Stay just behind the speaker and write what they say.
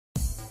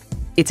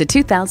It's a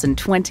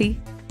 2020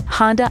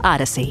 Honda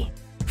Odyssey.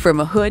 From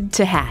hood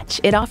to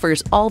hatch, it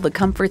offers all the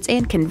comforts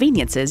and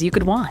conveniences you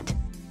could want.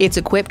 It's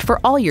equipped for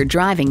all your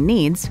driving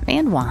needs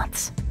and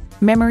wants.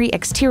 Memory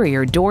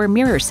exterior door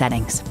mirror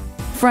settings,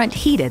 front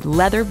heated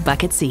leather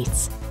bucket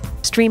seats,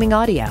 streaming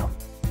audio,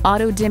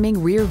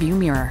 auto-dimming rear view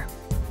mirror,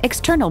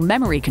 external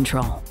memory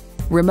control,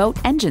 remote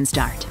engine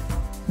start,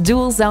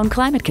 dual zone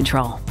climate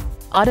control,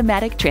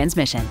 automatic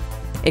transmission,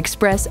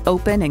 express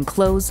open and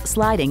close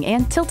sliding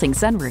and tilting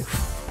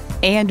sunroof,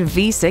 and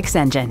V6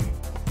 engine.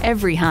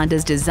 Every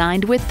Honda's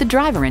designed with the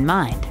driver in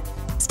mind.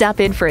 Stop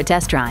in for a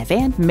test drive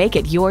and make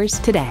it yours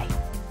today.